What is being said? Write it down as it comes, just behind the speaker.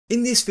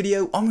In this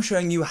video, I'm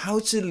showing you how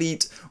to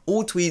delete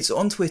all tweets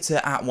on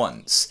Twitter at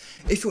once.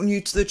 If you're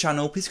new to the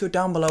channel, please go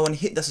down below and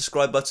hit that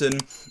subscribe button.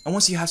 And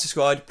once you have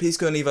subscribed, please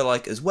go and leave a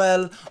like as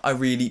well. I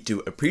really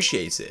do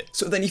appreciate it.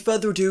 So without any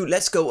further ado,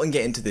 let's go and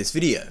get into this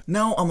video.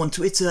 Now I'm on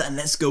Twitter and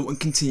let's go and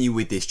continue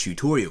with this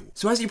tutorial.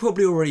 So as you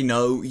probably already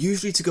know,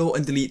 usually to go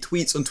and delete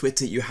tweets on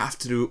Twitter, you have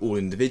to do it all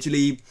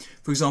individually.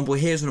 For example,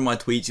 here's one of my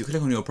tweets. You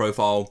click on your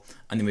profile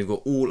and then we've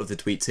got all of the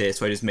tweets here.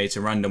 So I just made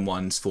some random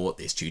ones for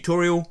this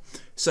tutorial.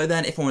 So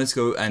then if I wanted to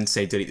go and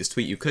say delete this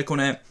tweet, you click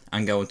on it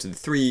and go onto the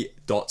three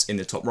dots in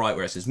the top right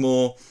where it says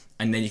more,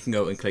 and then you can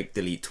go and click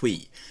delete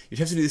tweet. You'd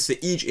have to do this for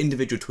each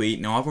individual tweet.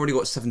 Now I've already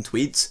got 7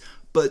 tweets,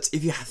 but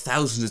if you have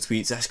thousands of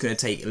tweets, that's going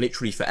to take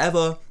literally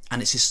forever,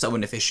 and it's just so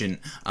inefficient,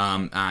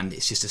 and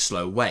it's just a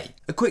slow way.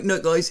 A quick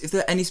note guys, if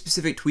there are any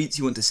specific tweets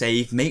you want to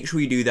save, make sure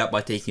you do that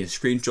by taking a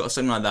screenshot or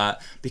something like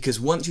that, because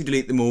once you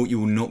delete them all, you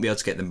will not be able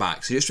to get them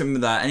back. So just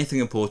remember that, anything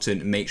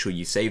important, make sure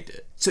you saved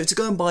it. So to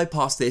go and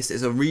bypass this,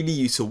 there's a really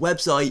useful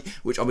website,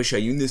 which I will show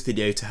you in this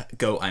video to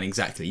go and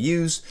exactly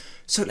use.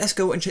 So let's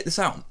go and check this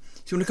out.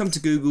 So you want to come to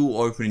Google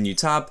or open a new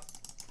tab,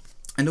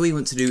 and all you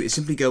want to do is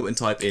simply go and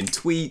type in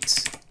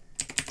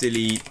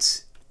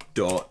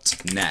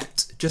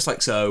tweetdelete.net, just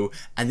like so,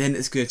 and then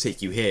it's going to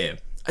take you here.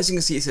 As you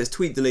can see, it says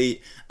tweet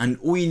delete, and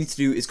all you need to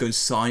do is go and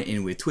sign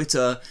in with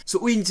Twitter. So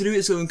all you need to do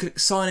is go and click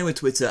sign in with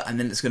Twitter, and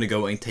then it's going to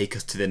go and take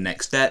us to the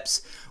next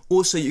steps.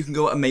 Also, you can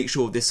go and make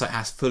sure this site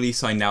has fully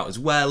signed out as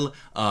well.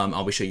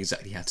 I'll be showing you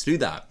exactly how to do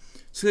that.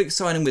 So click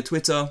sign in with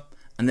Twitter,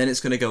 and then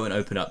it's going to go and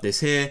open up this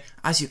here.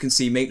 As you can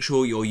see, make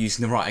sure you're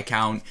using the right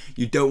account.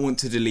 You don't want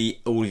to delete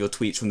all your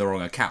tweets from the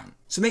wrong account.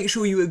 So make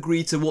sure you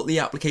agree to what the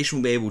application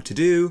will be able to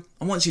do.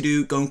 And once you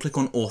do, go and click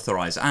on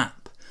authorize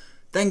app.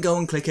 Then go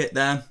and click it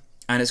there,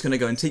 and it's going to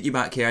go and take you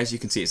back here. As you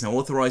can see, it's now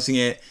authorizing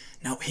it.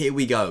 Now here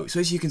we go. So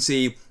as you can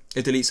see,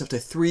 it deletes up to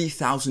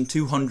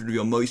 3,200 of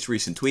your most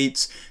recent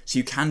tweets. So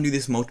you can do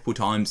this multiple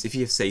times. If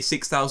you have, say,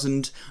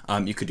 6,000,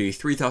 you could do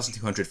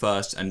 3,200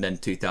 first and then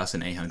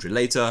 2,800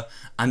 later.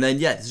 And then,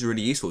 yeah, this is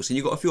really useful. So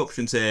you've got a few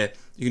options here.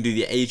 You can do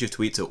the age of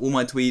tweets, so all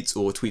my tweets,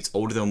 or tweets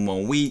older than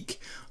 1 week.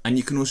 And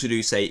you can also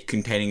do, say,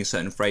 containing a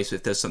certain phrase. So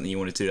if there's something you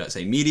want to do, like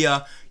say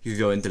media, you can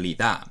go and delete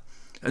that.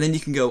 And then you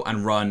can go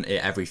and run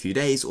it every few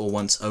days or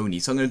once only.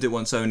 So I'm going to do it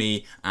once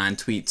only and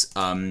tweet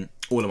all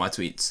of my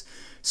tweets.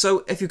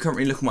 So if you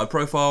currently look at my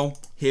profile,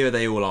 here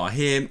they all are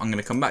here. I'm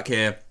going to come back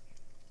here.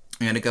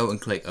 I'm going to go and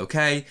click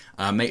OK.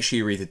 Make sure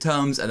you read the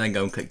terms and then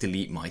go and click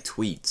delete my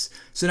tweets.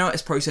 So now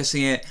it's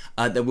processing it.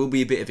 There will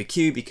be a bit of a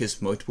queue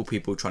because multiple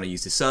people are trying to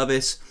use this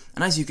service.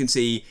 And as you can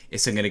see,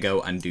 it's then going to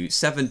go and do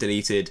 7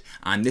 deleted.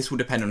 And this will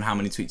depend on how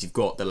many tweets you've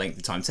got, the length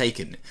of time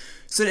taken.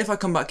 So if I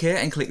come back here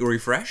and click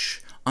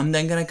refresh, I'm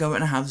then going to go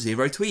and have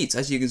 0 tweets.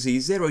 As you can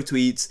see, 0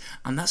 tweets,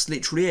 and that's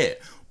literally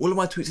it. All of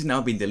my tweets have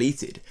now been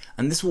deleted,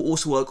 and this will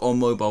also work on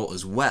mobile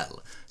as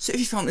well. So if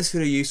you found this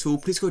video useful,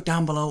 please go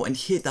down below and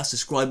hit that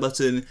subscribe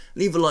button,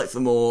 leave a like for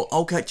more.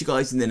 I'll catch you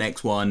guys in the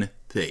next one.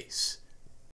 Peace.